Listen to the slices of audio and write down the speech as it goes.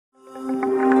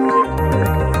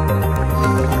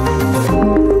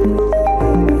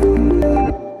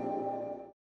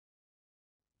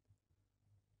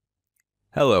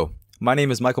Hello, my name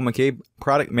is Michael McCabe,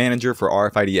 Product Manager for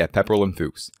RFID at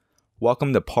Pepperl+Fuchs.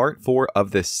 Welcome to part 4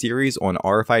 of this series on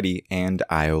RFID and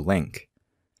IO-Link.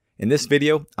 In this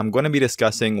video, I'm going to be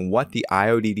discussing what the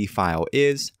Iodb file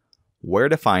is, where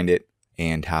to find it,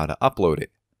 and how to upload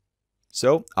it.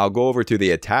 So I'll go over to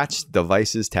the Attached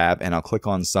Devices tab and I'll click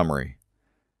on Summary.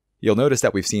 You'll notice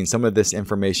that we've seen some of this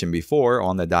information before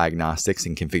on the Diagnostics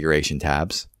and Configuration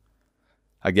tabs.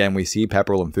 Again, we see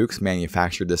Pepperl+Fuchs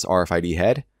manufactured this RFID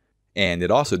head, and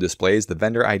it also displays the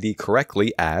vendor ID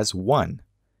correctly as 1.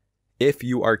 If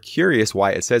you are curious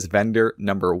why it says vendor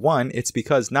number 1, it's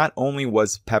because not only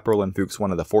was Pepperl+Fuchs one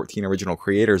of the 14 original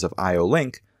creators of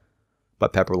IO-Link,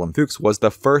 but Pepperl+Fuchs was the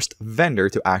first vendor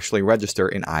to actually register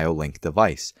an IO-Link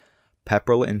device.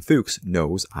 Pepperl+Fuchs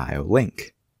knows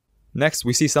IO-Link. Next,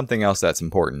 we see something else that's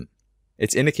important.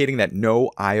 It's indicating that no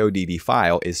Iodb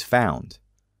file is found.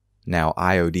 Now,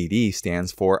 Iodb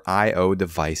stands for IO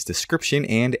Device Description,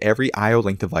 and every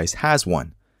IO-Link device has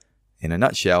one. In a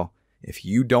nutshell, if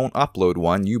you don't upload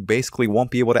one, you basically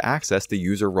won't be able to access the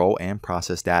user role and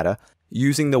process data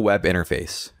using the web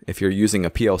interface. If you're using a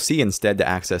PLC instead to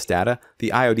access data, the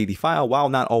Iodb file, while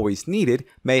not always needed,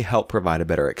 may help provide a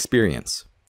better experience.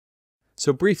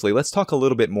 So briefly, let's talk a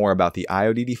little bit more about the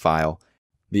Iodb file.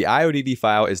 The Iodb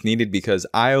file is needed because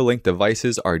IO-Link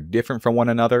devices are different from one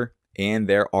another, and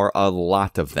there are a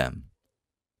lot of them.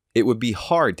 It would be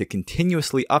hard to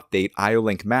continuously update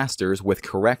IO-Link masters with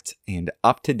correct and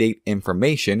up-to-date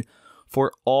information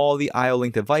for all the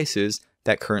IO-Link devices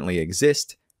that currently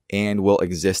exist and will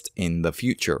exist in the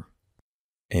future.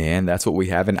 And that's what we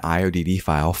have an Iodb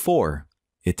file for.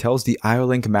 It tells the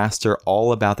IO-Link master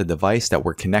all about the device that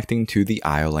we're connecting to the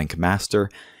IO-Link master,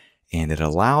 and it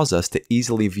allows us to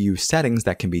easily view settings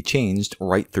that can be changed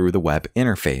right through the web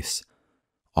interface.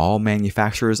 All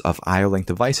manufacturers of IO-Link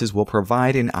devices will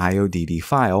provide an Iodb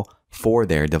file for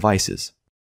their devices.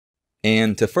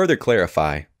 And to further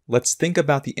clarify, let's think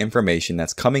about the information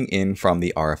that's coming in from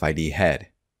the RFID head.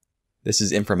 This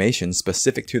is information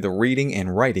specific to the reading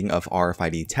and writing of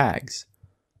RFID tags.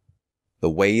 The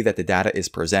way that the data is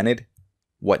presented,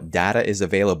 what data is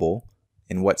available,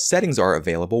 and what settings are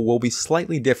available will be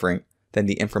slightly different than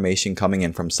the information coming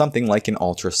in from something like an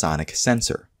ultrasonic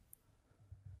sensor.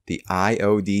 The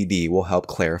Iodb will help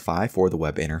clarify for the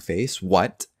web interface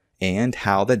what and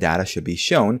how the data should be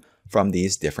shown from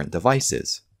these different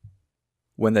devices.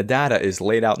 When the data is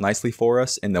laid out nicely for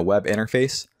us in the web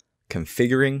interface,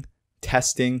 configuring,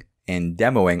 testing, and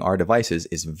demoing our devices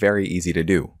is very easy to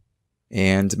do.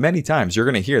 And many times you're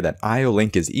going to hear that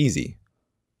IO-Link is easy.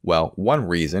 Well, one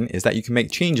reason is that you can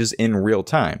make changes in real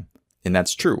time, and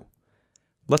that's true.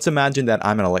 Let's imagine that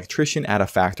I'm an electrician at a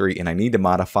factory and I need to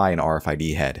modify an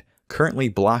RFID head, currently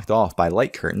blocked off by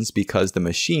light curtains because the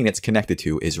machine it's connected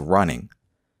to is running.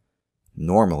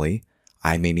 Normally,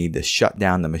 I may need to shut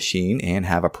down the machine and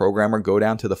have a programmer go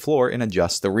down to the floor and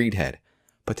adjust the read head,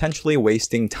 potentially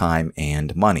wasting time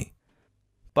and money.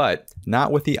 But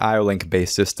not with the IO-Link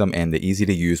based system and the easy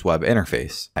to use web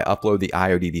interface. I upload the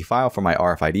Iodb file for my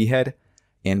RFID head,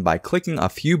 and by clicking a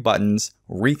few buttons,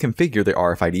 reconfigure the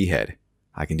RFID head.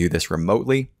 I can do this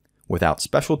remotely, without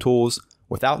special tools,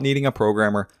 without needing a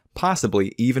programmer,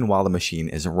 possibly even while the machine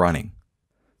is running.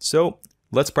 So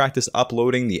let's practice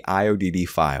uploading the Iodb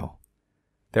file.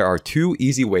 There are 2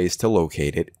 easy ways to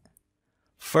locate it.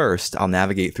 First, I'll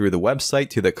navigate through the website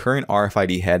to the current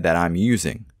RFID head that I'm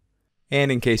using.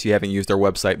 And in case you haven't used our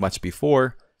website much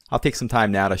before, I'll take some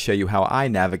time now to show you how I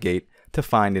navigate to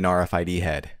find an RFID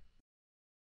head.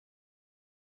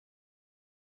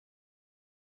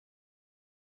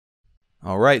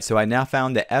 Alright, so I now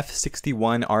found the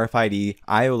F61 RFID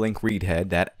IO-Link read head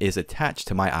that is attached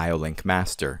to my IO-Link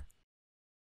master.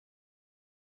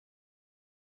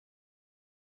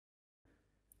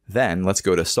 Then let's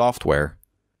go to Software.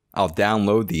 I'll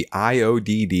download the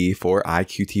Iodb for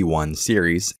IQT1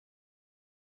 series.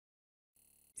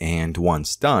 And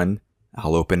once done,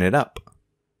 I'll open it up.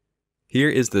 Here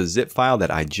is the zip file that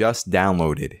I just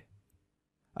downloaded.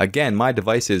 Again, my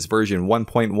device is version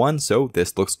 1.1, so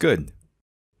this looks good.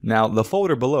 Now, the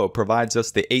folder below provides us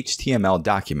the HTML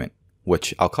document,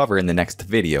 which I'll cover in the next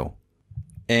video.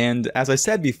 And as I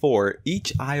said before,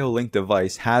 each IO-Link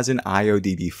device has an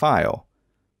Iodb file.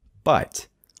 But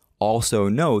also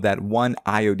know that one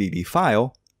Iodb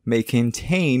file may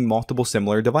contain multiple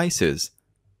similar devices.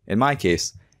 In my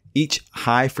case, each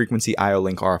high-frequency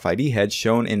IO-Link RFID head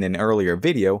shown in an earlier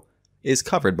video is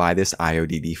covered by this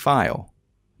Iodb file.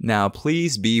 Now,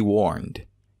 please be warned.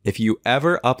 If you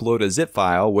ever upload a zip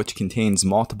file which contains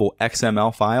multiple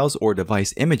XML files or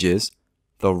device images,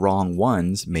 the wrong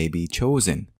ones may be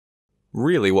chosen.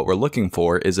 Really, what we're looking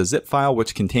for is a zip file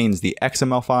which contains the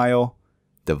XML file,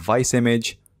 device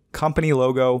image, company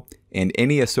logo, and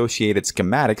any associated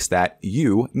schematics that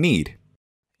you need.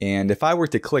 And if I were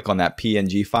to click on that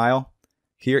PNG file,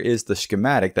 here is the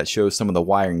schematic that shows some of the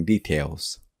wiring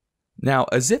details. Now,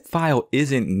 a zip file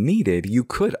isn't needed. You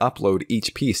could upload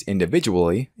each piece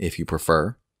individually if you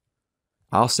prefer.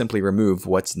 I'll simply remove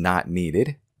what's not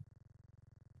needed.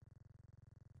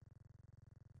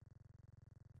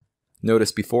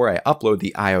 Notice before I upload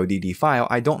the Iodb file,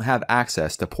 I don't have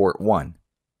access to port 1.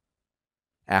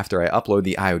 After I upload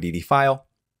the Iodb file,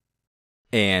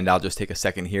 and I'll just take a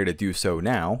second here to do so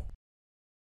now,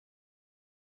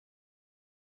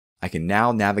 I can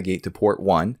now navigate to port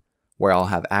 1, where I'll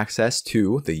have access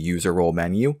to the user role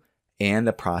menu and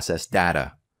the process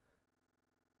data.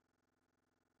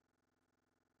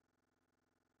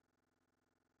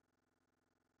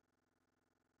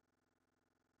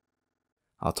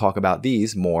 I'll talk about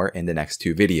these more in the next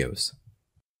 2 videos.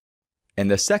 And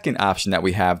the second option that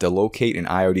we have to locate an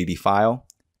Iodb file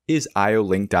is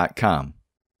iolink.com.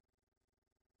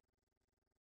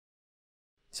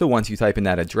 So once you type in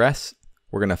that address,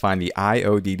 we're going to find the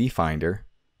Iodb finder,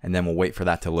 and then we'll wait for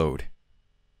that to load.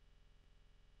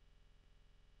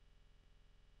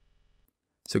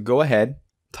 So go ahead,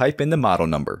 type in the model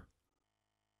number.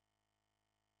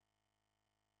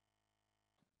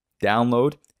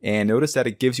 Download, and notice that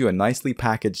it gives you a nicely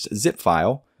packaged zip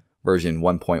file, version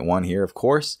 1.1 here of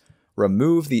course.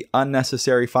 Remove the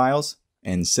unnecessary files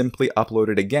and simply upload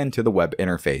it again to the web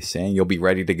interface, and you'll be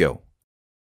ready to go.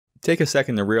 Take a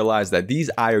second to realize that these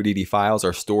Iodb files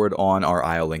are stored on our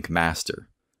Iolink master,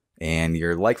 and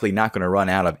you're likely not going to run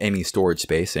out of any storage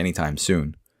space anytime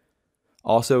soon.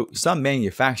 Also, some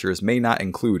manufacturers may not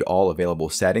include all available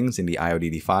settings in the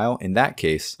Iodb file. In that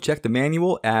case, check the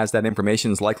manual, as that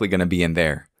information is likely going to be in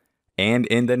there. And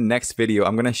in the next video,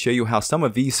 I'm going to show you how some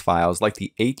of these files, like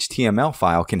the HTML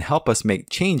file, can help us make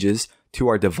changes to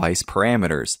our device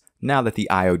parameters now that the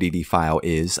Iodb file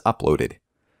is uploaded.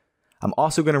 I'm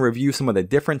also going to review some of the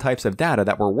different types of data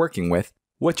that we're working with,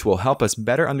 which will help us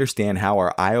better understand how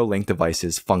our Iolink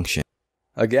devices function.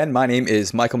 Again, my name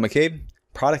is Michael McCabe,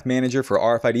 Product Manager for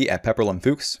RFID at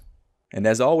Pepperl+Fuchs. And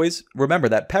as always, remember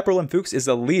that Pepperl+Fuchs is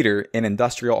a leader in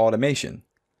industrial automation.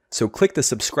 So click the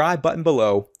subscribe button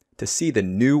below to see the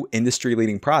new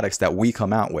industry-leading products that we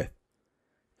come out with.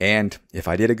 And if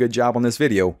I did a good job on this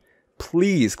video,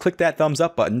 please click that thumbs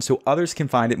up button so others can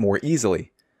find it more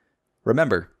easily.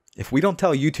 Remember, if we don't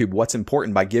tell YouTube what's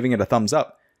important by giving it a thumbs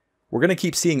up, we're going to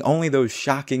keep seeing only those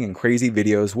shocking and crazy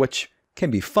videos, which can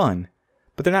be fun,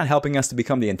 but they're not helping us to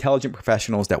become the intelligent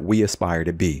professionals that we aspire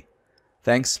to be.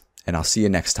 Thanks, and I'll see you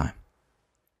next time.